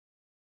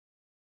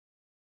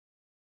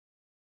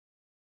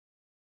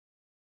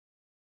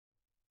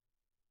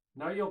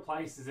Know Your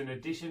Place is an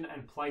addition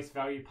and place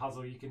value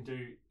puzzle you can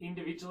do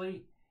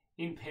individually,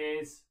 in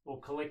pairs, or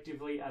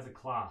collectively as a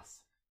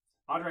class.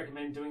 I'd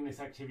recommend doing this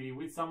activity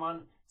with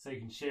someone so you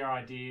can share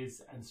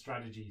ideas and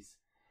strategies.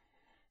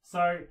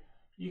 So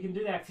you can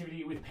do the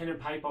activity with pen and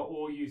paper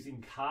or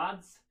using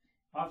cards.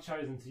 I've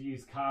chosen to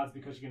use cards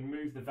because you can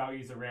move the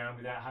values around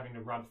without having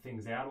to rub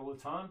things out all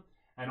the time.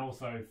 And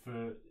also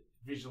for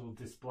visual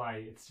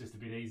display, it's just a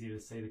bit easier to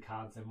see the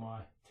cards than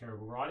my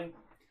terrible writing.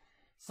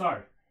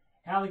 So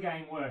how the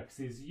game works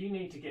is you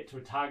need to get to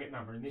a target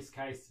number, in this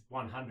case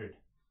 100.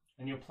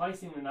 And you're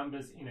placing the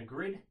numbers in a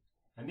grid.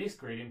 And this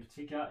grid in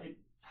particular, it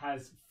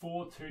has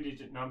 4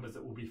 two-digit numbers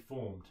that will be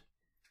formed.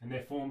 And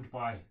they're formed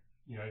by,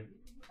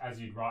 as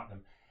you'd write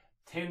them.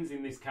 10s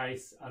in this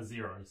case are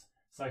zeros.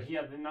 So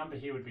here, the number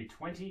here would be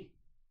 20.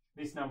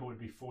 This number would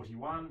be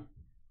 41.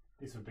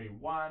 This would be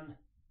 1.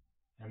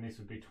 And this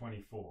would be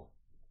 24.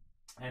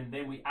 And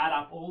then we add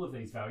up all of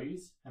these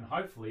values and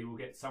hopefully we'll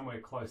get somewhere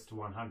close to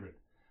 100.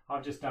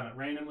 I've just done it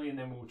randomly and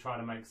then we'll try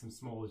to make some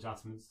small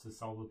adjustments to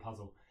solve the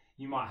puzzle.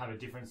 You might have a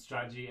different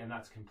strategy and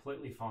that's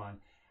completely fine.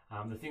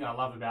 The thing I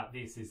love about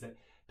this is that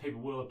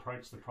people will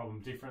approach the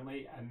problem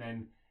differently and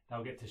then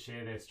they'll get to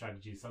share their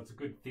strategies. So it's a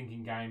good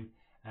thinking game,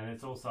 and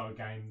it's also a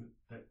game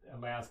that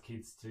allows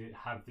kids to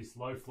have this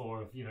low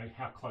floor of,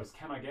 how close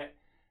can I get,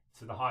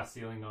 to the high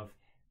ceiling of,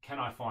 can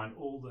I find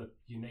all the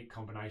unique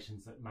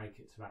combinations that make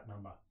it to that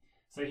number.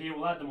 So here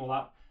we'll add them all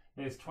up.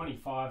 There's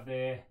 25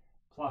 there,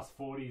 plus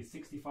 40 is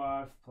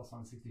 65, plus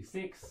 1,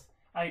 66,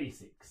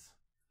 86.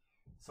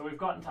 So we've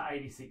gotten to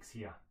 86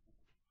 here.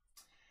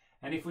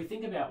 And if we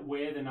think about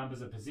where the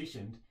numbers are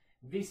positioned,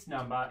 this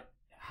number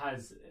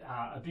has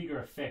a bigger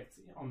effect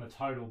on the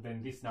total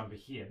than this number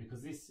here,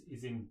 because this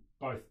is in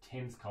both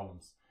tens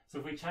columns. So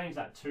if we change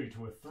that 2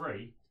 to a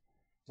 3,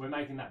 we're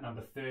making that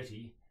number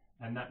 30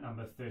 and that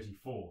number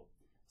 34.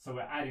 So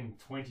we're adding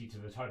 20 to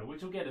the total,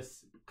 which will get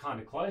us kind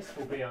of close.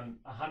 We'll be on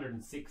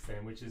 106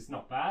 then, which is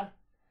not bad.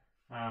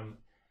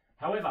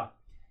 However,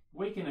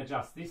 we can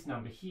adjust this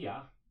number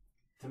here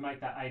to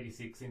make that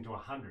 86 into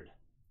 100.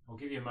 I'll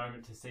give you a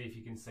moment to see if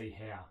you can see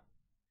how.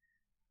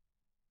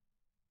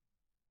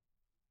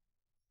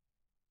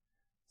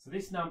 So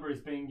this number is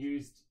being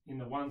used in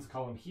the ones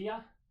column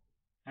here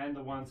and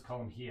the ones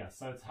column here.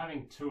 So it's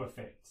having 2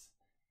 effects.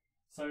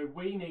 So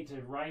we need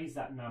to raise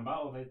that number,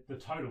 or the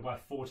total, by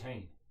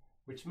 14,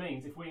 which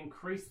means if we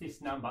increase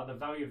this number, the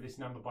value of this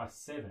number, by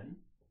 7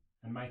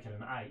 and make it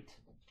an 8,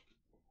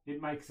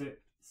 it makes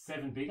it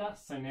 7 bigger.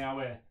 So now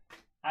we're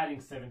adding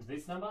 7 to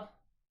this number,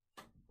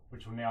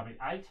 which will now be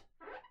 8.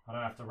 I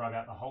don't have to rub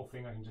out the whole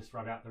thing, I can just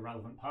rub out the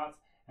relevant parts,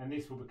 and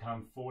this will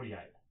become 48.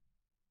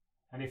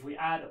 And if we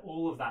add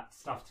all of that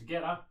stuff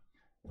together,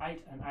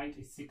 8 and 8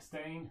 is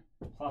 16,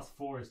 plus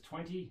 4 is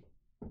 20,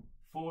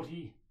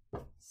 40,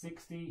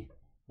 60,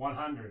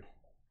 100.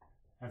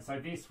 And so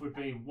this would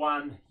be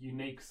one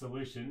unique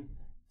solution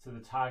to the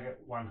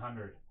target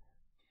 100.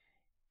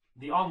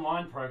 The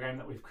online program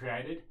that we've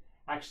created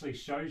actually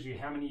shows you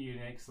how many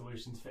unique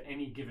solutions for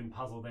any given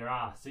puzzle there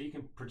are. So you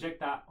can project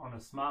that on a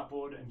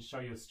smartboard and show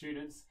your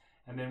students,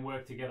 and then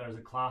work together as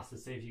a class to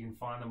see if you can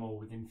find them all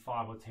within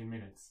 5 or 10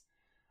 minutes.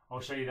 I'll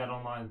show you that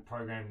online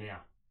program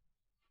now.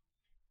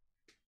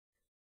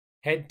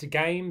 Head to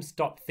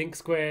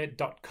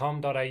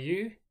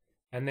games.thinksquare.com.au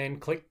and then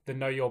click the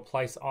Know Your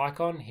Place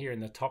icon here in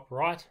the top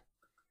right.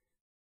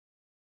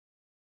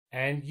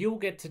 And you'll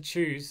get to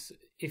choose,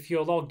 if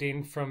you're logged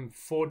in, from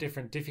 4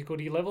 different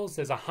difficulty levels.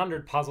 There's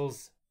 100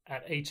 puzzles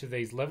at each of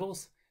these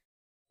levels.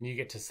 And you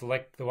get to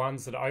select the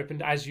ones that are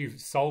opened. As you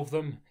solve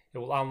them, it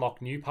will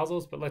unlock new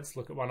puzzles, but let's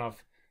look at one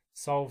I've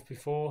solved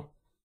before.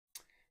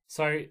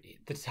 So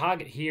the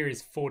target here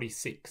is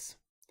 46,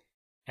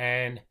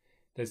 and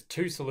there's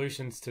 2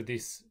 solutions to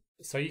this.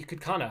 So you could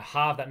kind of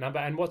halve that number,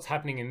 and what's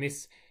happening in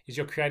this is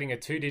you're creating a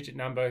 2-digit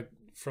number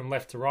from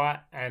left to right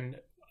and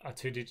a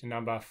 2-digit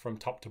number from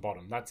top to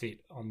bottom. That's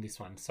it on this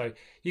one. So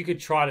you could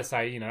try to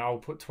say, I'll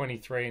put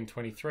 23 and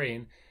 23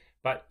 in,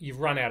 but you've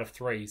run out of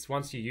 3s.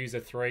 Once you use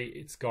a 3,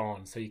 it's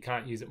gone. So you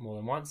can't use it more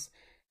than once.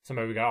 So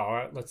maybe we go, all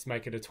right, let's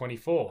make it a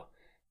 24.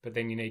 But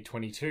then you need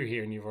 22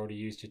 here and you've already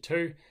used your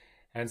 2.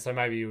 And so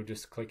maybe you'll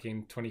just click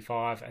in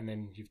 25 and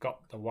then you've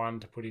got the 1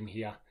 to put in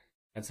here.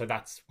 And so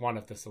that's one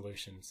of the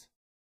solutions.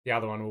 The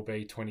other one will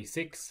be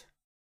 26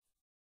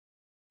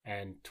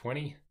 and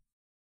 20.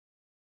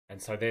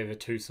 And so they're the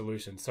 2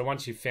 solutions. So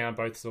once you've found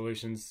both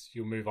solutions,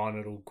 you'll move on.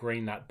 It'll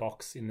green that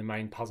box in the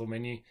main puzzle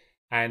menu.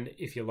 And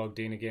if you're logged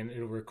in again,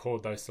 it'll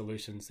record those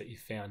solutions that you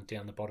found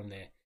down the bottom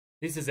there.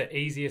 This is the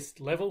easiest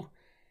level.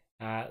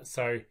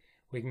 So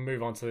we can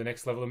move on to the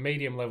next level. The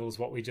medium level is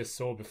what we just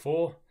saw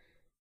before.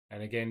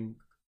 And again,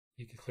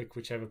 you can click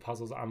whichever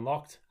puzzle's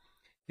unlocked.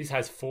 This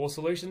has 4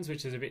 solutions,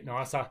 which is a bit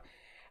nicer.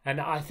 And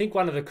I think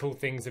one of the cool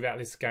things about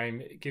this game,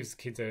 it gives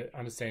kids an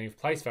understanding of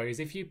place value, is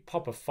if you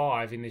pop a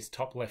 5 in this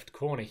top left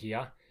corner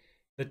here,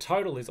 the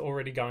total is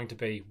already going to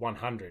be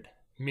 100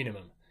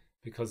 minimum,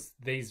 because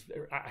these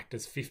act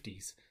as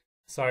 50s.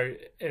 So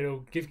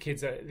it'll give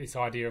kids this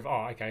idea of,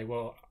 oh, okay,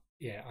 well,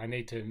 yeah, I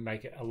need to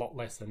make it a lot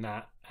less than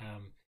that.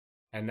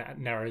 and that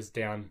narrows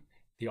down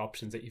the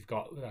options that you've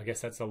got. I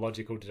guess that's the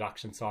logical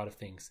deduction side of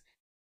things.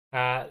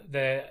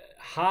 The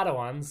harder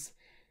ones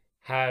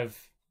have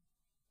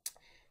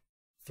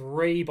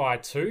 3 by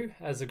 2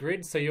 as a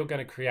grid. So you're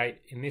going to create,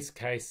 in this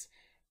case,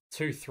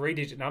 2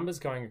 3-digit numbers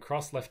going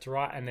across left to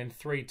right, and then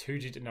 3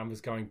 2-digit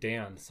numbers going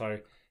down. So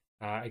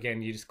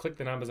again, you just click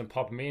the numbers and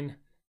pop them in.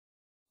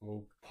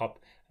 We'll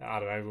pop, I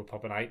don't know, we'll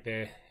pop an 8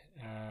 there,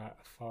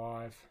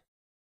 5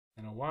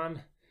 and a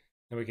 1.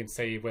 And we can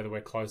see whether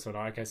we're close or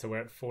not. Okay, so we're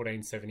at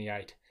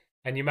 1478.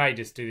 And you may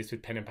just do this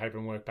with pen and paper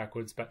and work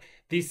backwards, but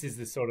this is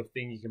the sort of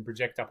thing you can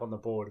project up on the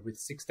board with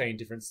 16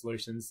 different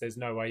solutions. There's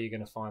no way you're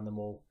going to find them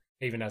all,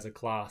 even as a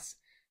class.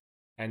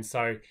 And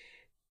so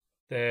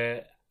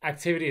the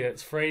activity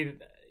that's free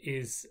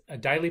is a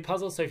daily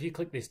puzzle. So if you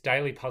click this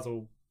daily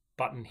puzzle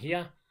button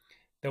here,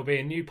 there'll be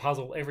a new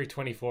puzzle every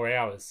 24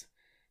 hours.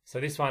 So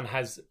this one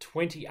has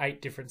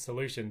 28 different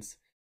solutions.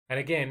 And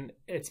again,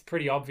 it's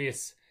pretty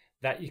obvious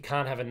that you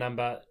can't have a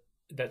number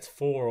that's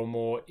 4 or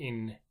more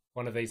in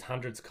one of these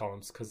hundreds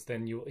columns, because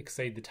then you'll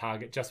exceed the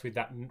target just with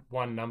that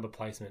one number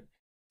placement.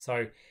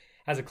 So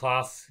as a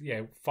class,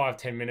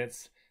 5-10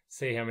 minutes,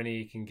 see how many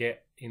you can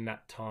get in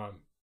that time.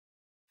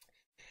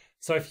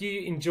 So if you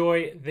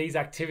enjoy these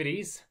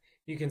activities,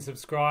 you can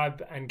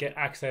subscribe and get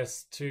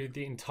access to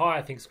the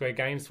entire Think Square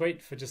game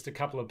suite for just a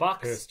couple of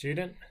bucks per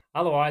student.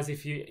 Otherwise,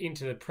 if you're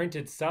into the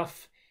printed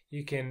stuff,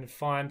 you can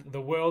find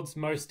the world's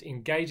most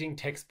engaging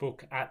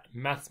textbook at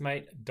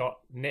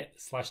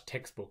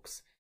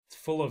mathsmate.net/textbooks. It's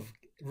full of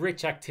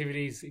rich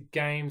activities,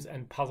 games,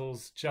 and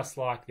puzzles just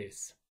like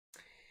this.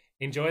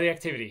 Enjoy the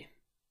activity.